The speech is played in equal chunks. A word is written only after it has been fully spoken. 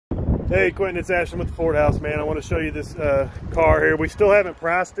Hey Quentin, it's Ashton with the Ford House, man. I want to show you this car here. We still haven't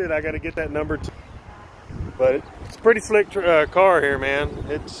priced it. I got to get that number but it's a pretty slick car here, man.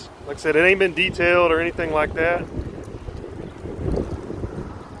 It's, like I said, it ain't been detailed or anything like that.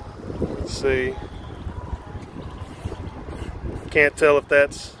 Let's see. Can't tell if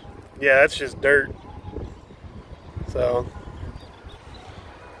that's, yeah, that's just dirt. So,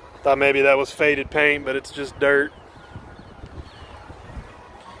 thought maybe that was faded paint, but it's just dirt.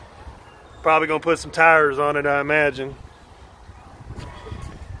 Probably gonna put some tires on it, I imagine.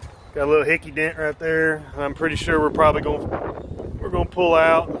 Got a little hickey dent right there. I'm pretty sure we're gonna pull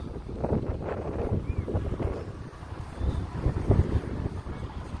out.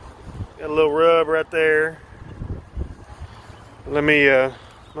 Got a little rub right there. Let me I'll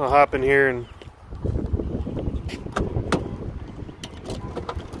hop in here and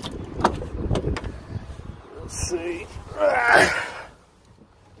let's see.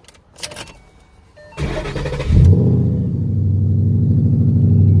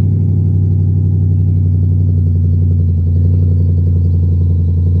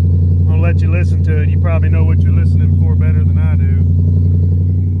 Let you listen to it. You probably know what you're listening for better than I do.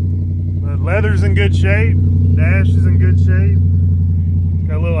 But leather's in good shape. Dash is in good shape.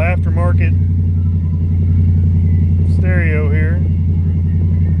 Got a little aftermarket stereo here.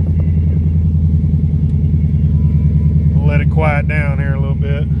 We'll let it quiet down here a little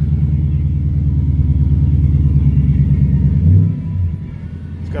bit.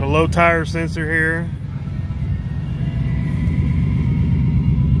 It's got a low tire sensor here.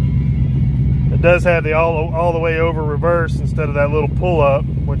 It does have the all the way over reverse instead of that little pull-up,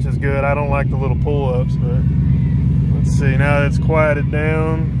 which is good. I don't like the little pull-ups, but let's see, now that it's quieted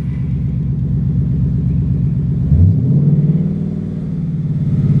down.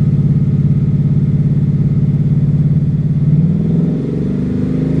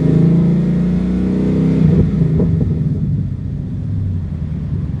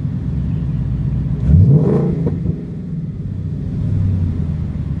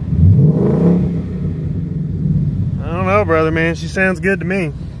 Brother, man, she sounds good to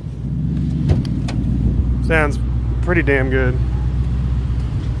me. Sounds pretty damn good.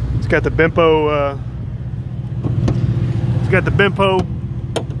 It's got the Bimpo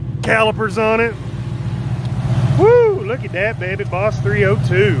calipers on it. Woo, look at that, baby. Boss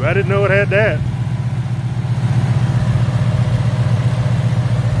 302. I didn't know it had that.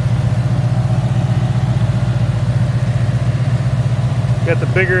 Got the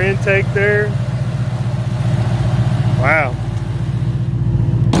bigger intake there. Wow.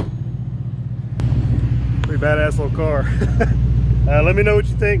 Pretty badass little car. Let me know what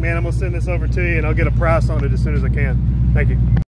you think, man. I'm going to send this over to you and I'll get a price on it as soon as I can. Thank you.